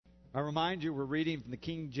I remind you, we're reading from the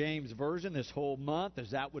King James Version this whole month,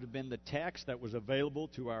 as that would have been the text that was available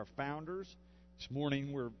to our founders. This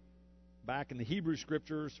morning we're back in the Hebrew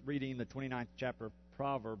Scriptures, reading the 29th chapter of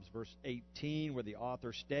Proverbs, verse 18, where the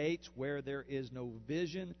author states, "Where there is no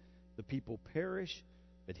vision, the people perish,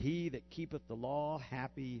 but he that keepeth the law,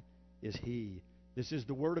 happy is he." This is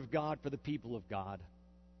the word of God for the people of God.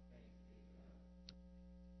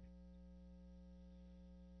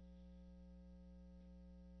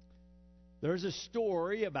 There's a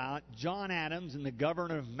story about John Adams and the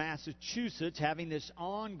governor of Massachusetts having this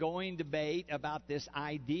ongoing debate about this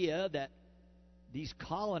idea that these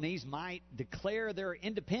colonies might declare their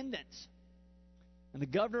independence. And the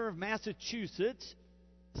governor of Massachusetts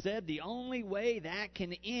said the only way that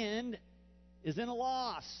can end is in a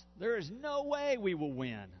loss. There is no way we will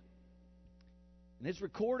win. And it's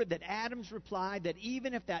recorded that Adams replied that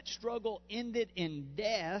even if that struggle ended in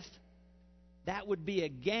death, that would be a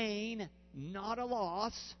gain, not a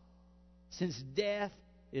loss, since death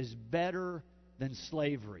is better than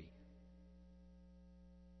slavery.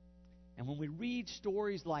 And when we read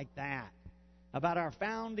stories like that about our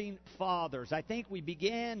founding fathers, I think we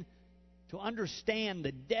begin to understand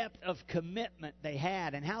the depth of commitment they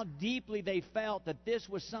had and how deeply they felt that this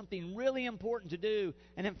was something really important to do,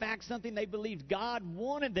 and in fact something they believed God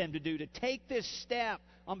wanted them to do, to take this step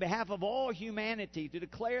on behalf of all humanity, to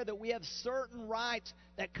declare that we have certain rights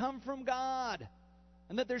that come from God,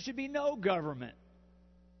 and that there should be no government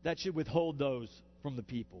that should withhold those from the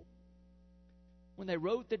people. When they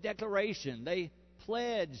wrote the Declaration, they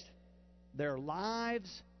pledged their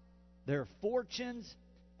lives, their fortunes,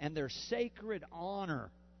 and their sacred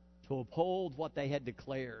honor to uphold what they had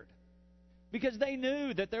declared. Because they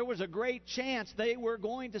knew that there was a great chance they were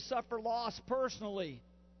going to suffer loss personally.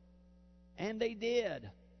 And they did.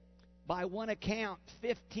 By one account,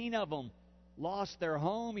 15 of them lost their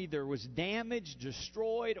home, either was damaged,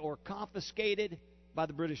 destroyed, or confiscated by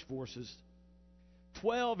the British forces.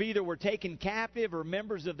 12 either were taken captive or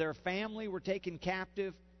members of their family were taken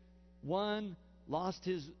captive. One lost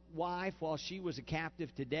his wife while she was a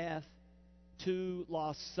captive to death. 2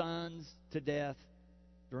 lost sons to death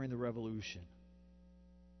during the Revolution.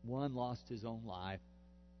 1 lost his own life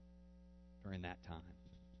during that time.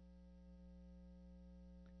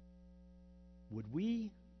 Would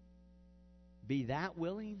we be that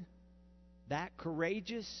willing, that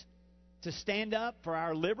courageous to stand up for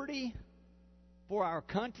our liberty, for our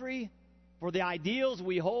country, for the ideals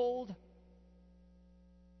we hold,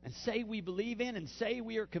 and say we believe in and say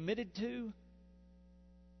we are committed to?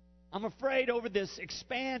 I'm afraid over this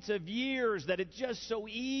expanse of years that it's just so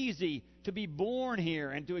easy to be born here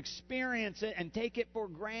and to experience it and take it for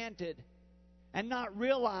granted and not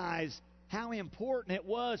realize how important it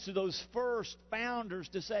was to those first founders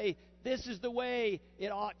to say, this is the way it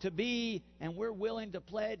ought to be, and we're willing to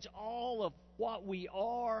pledge all of what we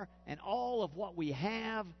are and all of what we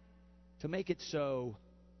have to make it so.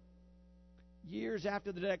 Years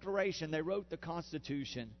after the Declaration, they wrote the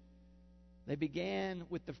Constitution. They began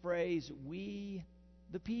with the phrase, "We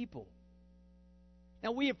the people."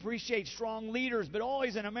 Now, we appreciate strong leaders, but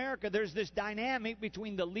always in America there's this dynamic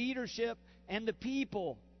between the leadership and the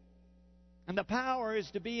people. And the power is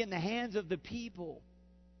to be in the hands of the people.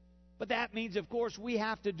 But that means, of course, we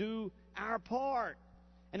have to do our part.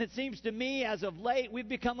 And it seems to me, as of late, we've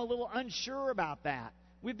become a little unsure about that.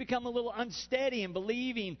 We've become a little unsteady in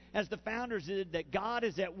believing, as the founders did, that God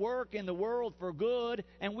is at work in the world for good,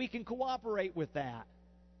 and we can cooperate with that.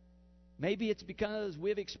 Maybe it's because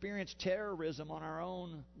we've experienced terrorism on our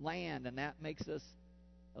own land, and that makes us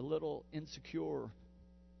a little insecure.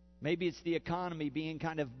 Maybe it's the economy being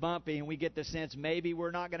kind of bumpy, and we get the sense maybe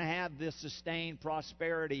we're not going to have this sustained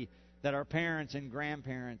prosperity that our parents and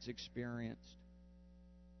grandparents experienced.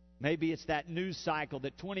 Maybe it's that news cycle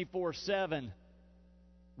that 24/7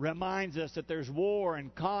 reminds us that there's war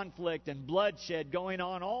and conflict and bloodshed going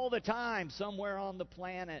on all the time somewhere on the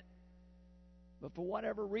planet. But for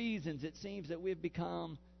whatever reasons, it seems that we've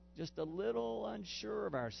become just a little unsure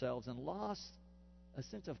of ourselves and lost a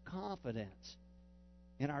sense of confidence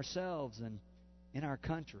in ourselves and in our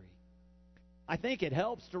country. I think it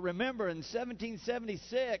helps to remember in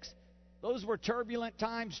 1776, those were turbulent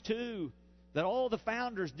times too, that all the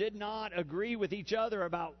founders did not agree with each other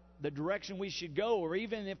about the direction we should go, or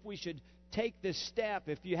even if we should take this step.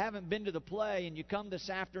 If you haven't been to the play and you come this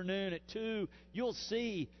afternoon at 2, you'll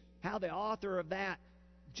see how the author of that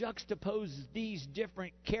juxtaposes these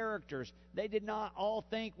different characters. They did not all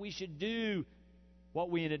think we should do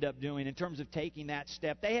what we ended up doing in terms of taking that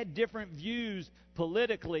step. They had different views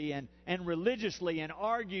politically and religiously, and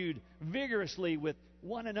argued vigorously with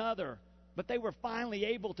one another. But they were finally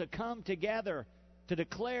able to come together to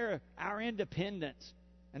declare our independence.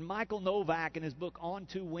 And Michael Novak, in his book On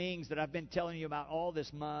Two Wings that I've been telling you about all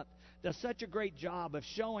this month, does such a great job of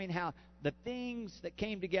showing how the things that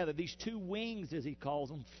came together, these two wings as he calls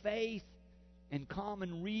them, faith and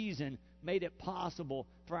common reason, made it possible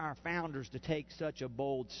for our founders to take such a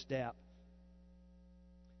bold step.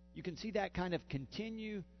 You can see that kind of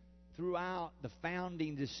continue throughout the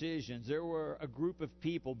founding decisions. There were a group of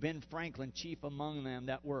people, Ben Franklin chief among them,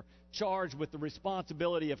 that were charged with the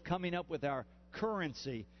responsibility of coming up with our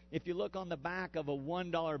currency. If you look on the back of a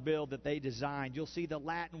 $1 bill that they designed, you'll see the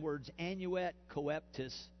Latin words annuet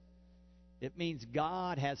coeptis. It means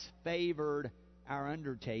God has favored our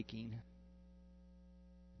undertaking.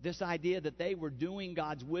 This idea that they were doing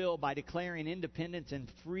God's will by declaring independence and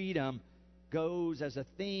freedom goes as a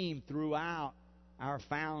theme throughout our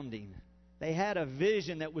founding. They had a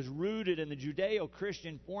vision that was rooted in the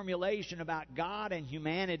Judeo-Christian formulation about God and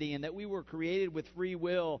humanity, and that we were created with free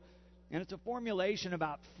will. And it's a formulation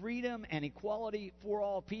about freedom and equality for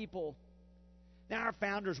all people. Now, our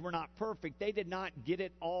founders were not perfect. They did not get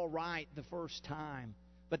it all right the first time.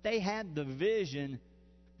 But they had the vision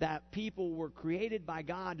that people were created by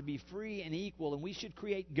God to be free and equal, and we should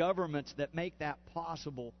create governments that make that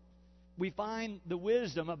possible. We find the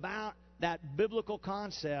wisdom about that biblical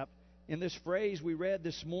concept in this phrase we read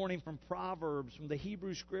this morning from Proverbs, from the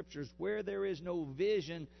Hebrew Scriptures: where there is no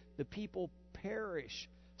vision, the people perish.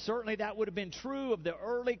 Certainly that would have been true of the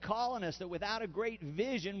early colonists, that without a great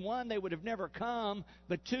vision, one, they would have never come,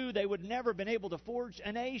 but two, they would never have been able to forge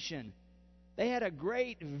a nation. They had a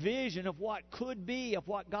great vision of what could be, of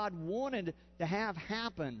what God wanted to have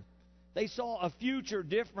happen. They saw a future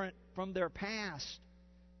different from their past.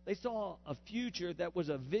 They saw a future that was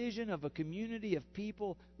a vision of a community of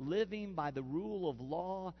people living by the rule of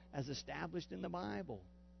law as established in the Bible.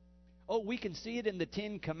 Oh, we can see it in the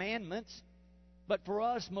Ten Commandments, but for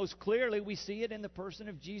us, most clearly, we see it in the person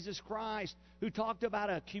of Jesus Christ, who talked about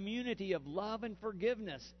a community of love and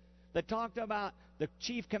forgiveness, that talked about the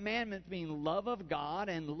chief commandment being love of God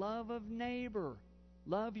and love of neighbor.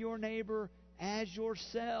 Love your neighbor as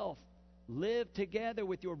yourself. Live together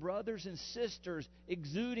with your brothers and sisters,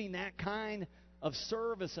 exuding that kind of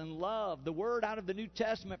service and love. The word out of the New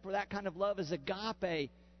Testament for that kind of love is agape.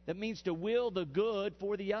 That means to will the good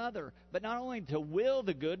for the other. But not only to will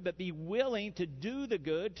the good, but be willing to do the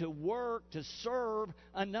good, to work, to serve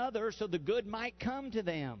another so the good might come to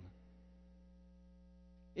them.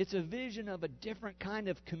 It's a vision of a different kind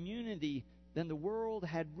of community than the world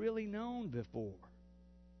had really known before.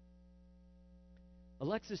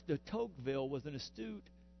 Alexis de Tocqueville was an astute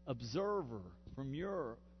observer from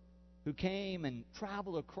Europe who came and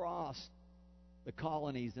traveled across the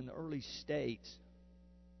colonies in the early states.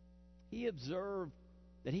 He observed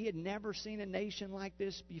that he had never seen a nation like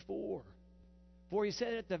this before. For he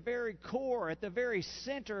said at the very core, at the very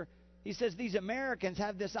center, he says these Americans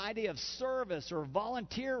have this idea of service or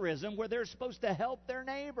volunteerism where they're supposed to help their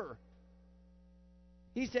neighbor.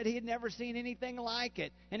 He said he had never seen anything like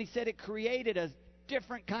it. And he said it created a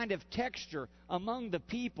different kind of texture among the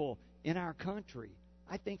people in our country.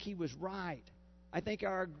 I think he was right. I think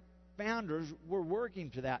our founders were working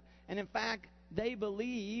to that. And in fact, they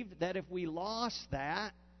believed that if we lost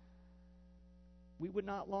that, we would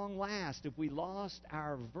not long last. If we lost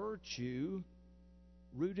our virtue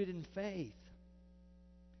rooted in faith.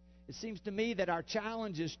 It seems to me that our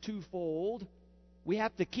challenge is twofold. We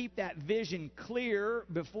have to keep that vision clear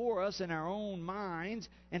before us in our own minds.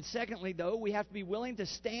 And secondly, though, we have to be willing to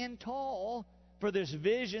stand tall for this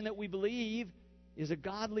vision that we believe is a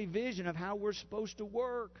godly vision of how we're supposed to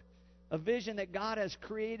work. A vision that God has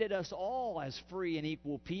created us all as free and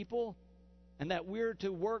equal people, and that we're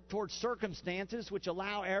to work towards circumstances which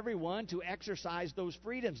allow everyone to exercise those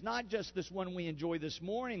freedoms. Not just this one we enjoy this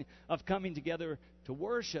morning of coming together to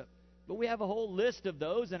worship, but we have a whole list of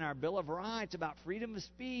those in our Bill of Rights about freedom of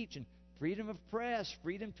speech and freedom of press,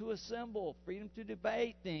 freedom to assemble, freedom to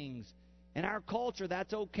debate things. In our culture,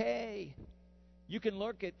 that's okay. You can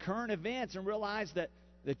look at current events and realize that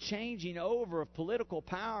the changing over of political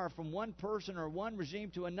power from one person or one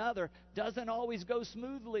regime to another doesn't always go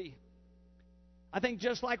smoothly. I think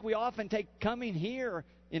just like we often take coming here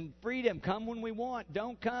in freedom, come when we want,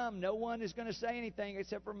 don't come, no one is going to say anything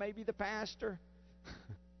except for maybe the pastor.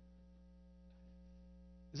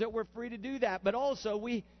 Is that we're free to do that. But also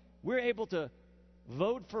we're able to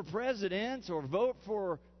vote for presidents or vote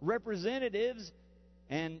for representatives,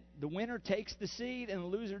 and the winner takes the seat and the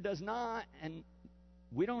loser does not, and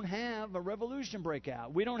we don't have a revolution break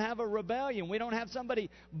out. We don't have a rebellion. We don't have somebody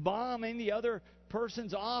bombing the other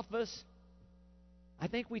person's office. I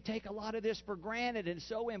think we take a lot of this for granted, and it's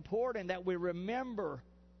so important that we remember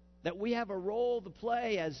that we have a role to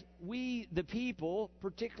play as we, the people,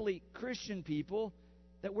 particularly Christian people,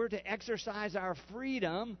 that we're to exercise our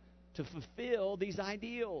freedom to fulfill these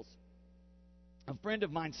ideals. A friend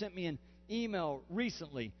of mine sent me an email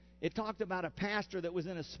recently. It talked about a pastor that was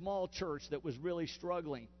in a small church that was really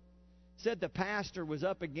struggling. Said the pastor was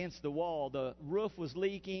up against the wall. The roof was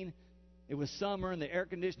leaking. It was summer and the air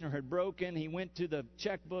conditioner had broken. He went to the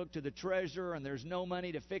checkbook, to the treasurer, and there's no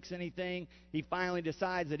money to fix anything. He finally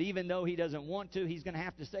decides that even though he doesn't want to, he's going to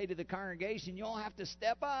have to say to the congregation, you all have to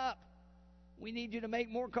step up. We need you to make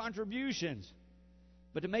more contributions.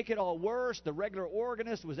 But to make it all worse, the regular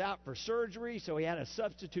organist was out for surgery, so he had a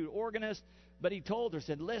substitute organist. But he told her,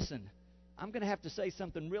 said, listen, I'm going to have to say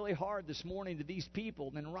something really hard this morning to these people.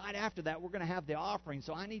 And then right after that, we're going to have the offering.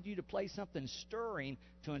 So I need you to play something stirring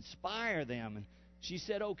to inspire them. And she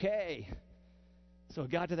said, okay. So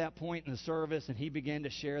it got to that point in the service, and he began to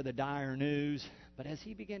share the dire news. But as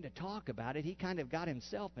he began to talk about it, he kind of got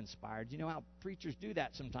himself inspired. You know how preachers do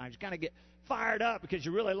that sometimes. You kind of get fired up because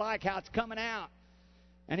you really like how it's coming out.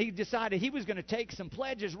 And he decided he was going to take some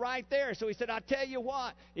pledges right there. So he said, I'll tell you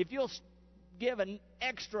what, if you'll give an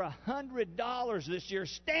extra $100 this year,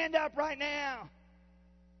 stand up right now.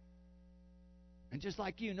 And just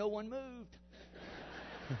like you, no one moved.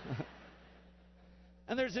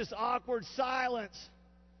 And there's this awkward silence.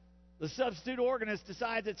 The substitute organist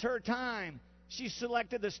decides it's her time. She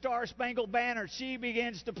selected the Star-Spangled Banner. She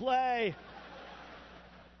begins to play.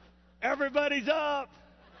 Everybody's up.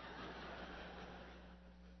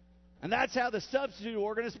 And that's how the substitute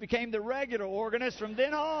organist became the regular organist from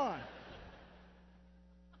then on.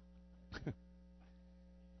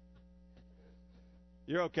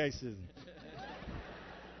 You're okay, Susan.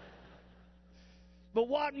 But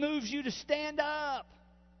what moves you to stand up?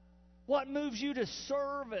 What moves you to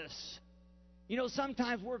service? You know,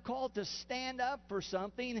 sometimes we're called to stand up for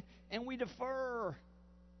something and we defer.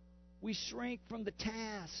 We shrink from the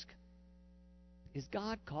task. Is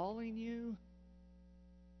God calling you?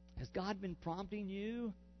 Has God been prompting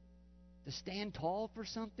you to stand tall for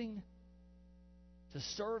something? To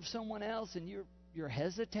serve someone else and you're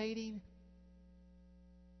hesitating?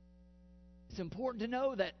 It's important to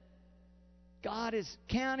know that God is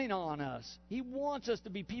counting on us. He wants us to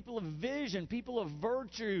be people of vision, people of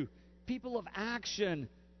virtue, people of action,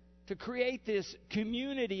 to create this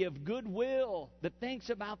community of goodwill that thinks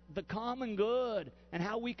about the common good and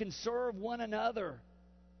how we can serve one another.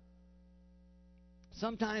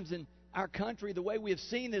 Sometimes in our country, the way we have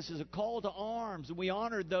seen this is a call to arms, and we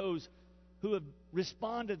honored those who have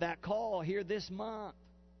responded to that call here this month.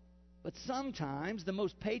 But sometimes the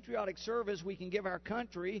most patriotic service we can give our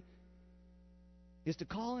country is to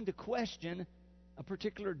call into question a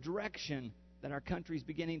particular direction that our country is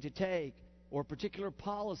beginning to take, or a particular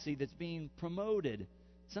policy that's being promoted.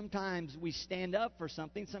 Sometimes we stand up for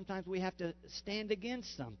something. Sometimes we have to stand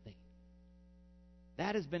against something.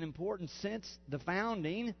 That has been important since the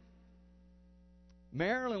founding.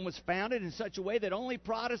 Maryland was founded in such a way that only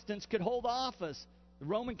Protestants could hold office. The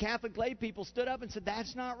Roman Catholic lay people stood up and said,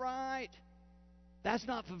 that's not right. That's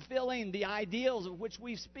not fulfilling the ideals of which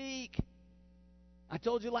we speak. I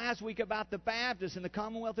told you last week about the Baptists in the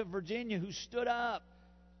Commonwealth of Virginia who stood up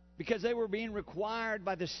because they were being required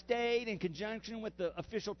by the state in conjunction with the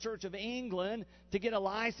official Church of England to get a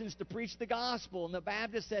license to preach the gospel. And the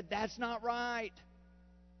Baptists said, that's not right.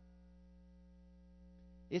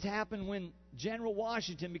 It happened when General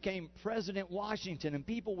Washington became President Washington, and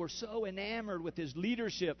people were so enamored with his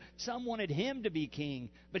leadership. Some wanted him to be king,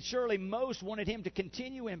 but surely most wanted him to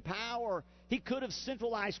continue in power. He could have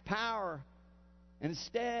centralized power. And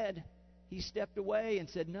instead, he stepped away and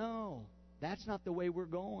said, no, that's not the way we're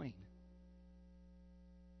going.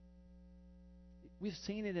 We've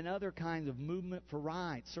seen it in other kinds of movement for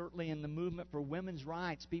rights. Certainly in the movement for women's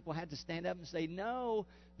rights, people had to stand up and say, no,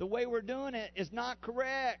 the way we're doing it is not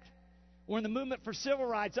correct. Or in the movement for civil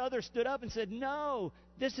rights, others stood up and said, no,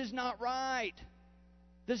 this is not right.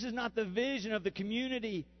 This is not the vision of the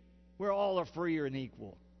community where all are free and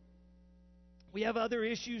equal. We have other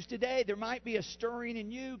issues today. There might be a stirring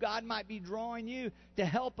in you. God might be drawing you to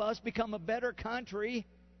help us become a better country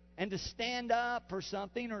and to stand up for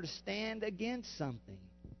something or to stand against something.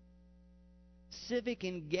 Civic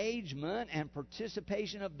engagement and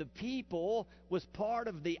participation of the people was part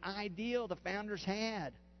of the ideal the founders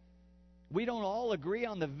had. We don't all agree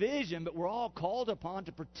on the vision, but we're all called upon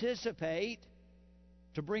to participate,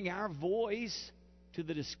 to bring our voice to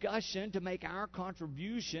the discussion, to make our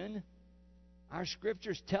contribution. Our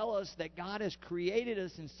scriptures tell us that God has created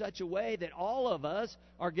us in such a way that all of us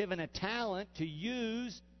are given a talent to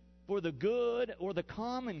use for the good or the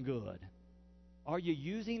common good. Are you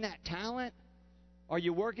using that talent? Are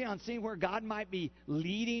you working on seeing where God might be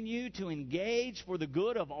leading you to engage for the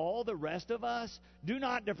good of all the rest of us? Do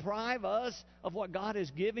not deprive us of what God has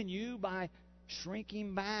given you by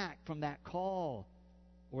shrinking back from that call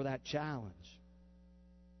or that challenge.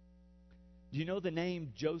 Do you know the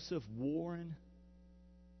name Joseph Warren?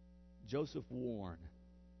 Joseph Warren.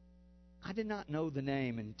 I did not know the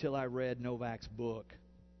name until I read Novak's book.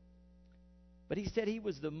 But he said he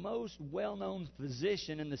was the most well-known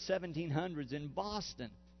physician in the 1700s in Boston.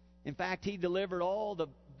 In fact, he delivered all the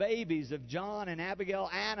babies of John and Abigail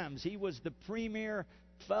Adams. He was the premier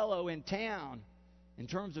fellow in town in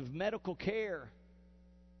terms of medical care.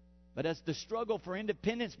 But as the struggle for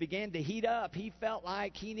independence began to heat up, he felt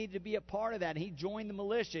like he needed to be a part of that. He joined the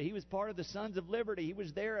militia. He was part of the Sons of Liberty. He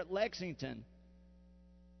was there at Lexington.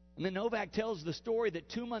 And then Novak tells the story that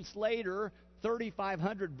 2 months later,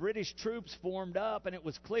 3,500 British troops formed up, and it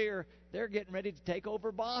was clear they're getting ready to take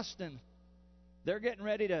over Boston. They're getting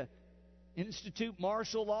ready to institute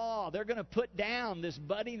martial law. They're going to put down this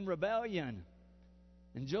budding rebellion.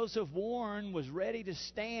 And Joseph Warren was ready to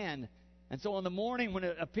stand. And so on the morning when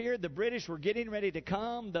it appeared the British were getting ready to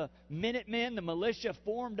come, the Minutemen, the militia,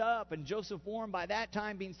 formed up. And Joseph Warren, by that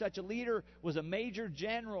time being such a leader, was a major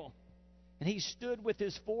general. And he stood with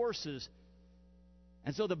his forces.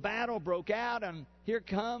 And so the battle broke out, and here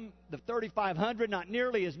come the 3,500, not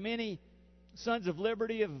nearly as many Sons of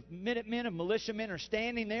Liberty, of Minutemen, of militiamen are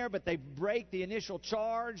standing there, but they break the initial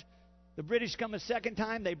charge. The British come a second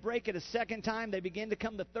time, they break it a second time, they begin to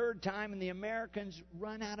come the third time, and the Americans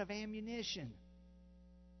run out of ammunition.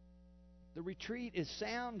 The retreat is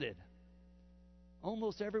sounded.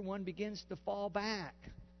 Almost everyone begins to fall back.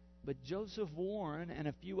 But Joseph Warren and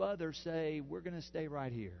a few others say, we're going to stay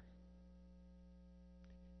right here.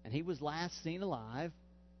 And he was last seen alive,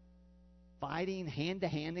 fighting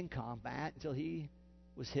hand-to-hand in combat until he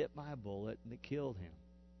was hit by a bullet and it killed him.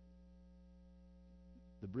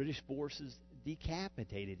 The British forces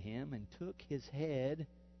decapitated him and took his head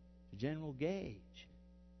to General Gage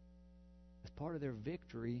as part of their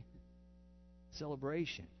victory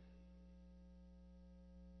celebration.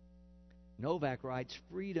 Novak writes,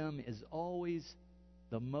 freedom is always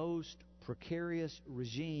the most precarious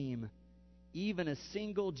regime. Even a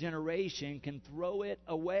single generation can throw it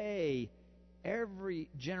away. Every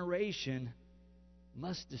generation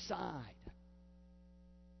must decide.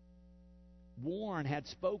 Warren had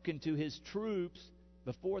spoken to his troops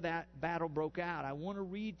before that battle broke out. I want to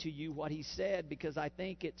read to you what he said because I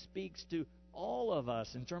think it speaks to all of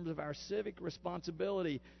us in terms of our civic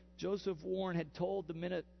responsibility. Joseph Warren had told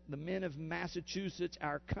the men of Massachusetts,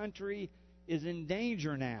 our country is in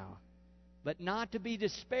danger now, but not to be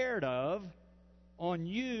despaired of. On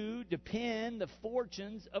you depend the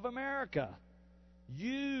fortunes of America.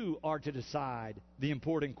 You are to decide the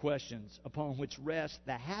important questions upon which rest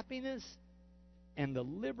the happiness and the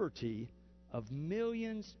liberty of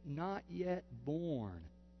millions not yet born.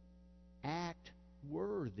 Act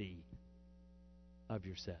worthy of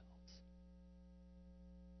yourselves.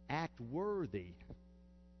 Act worthy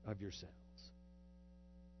of yourselves.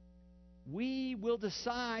 We will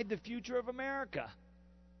decide the future of America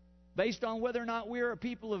based on whether or not we're a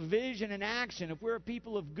people of vision and action, if we're a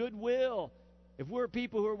people of goodwill, if we're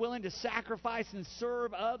people who are willing to sacrifice and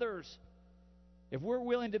serve others, if we're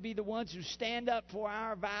willing to be the ones who stand up for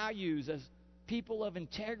our values as people of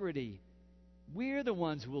integrity. We're the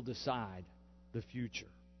ones who will decide the future.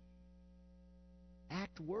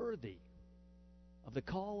 Act worthy of the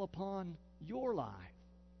call upon your life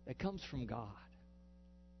that comes from God.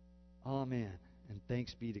 Amen. And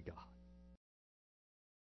thanks be to God.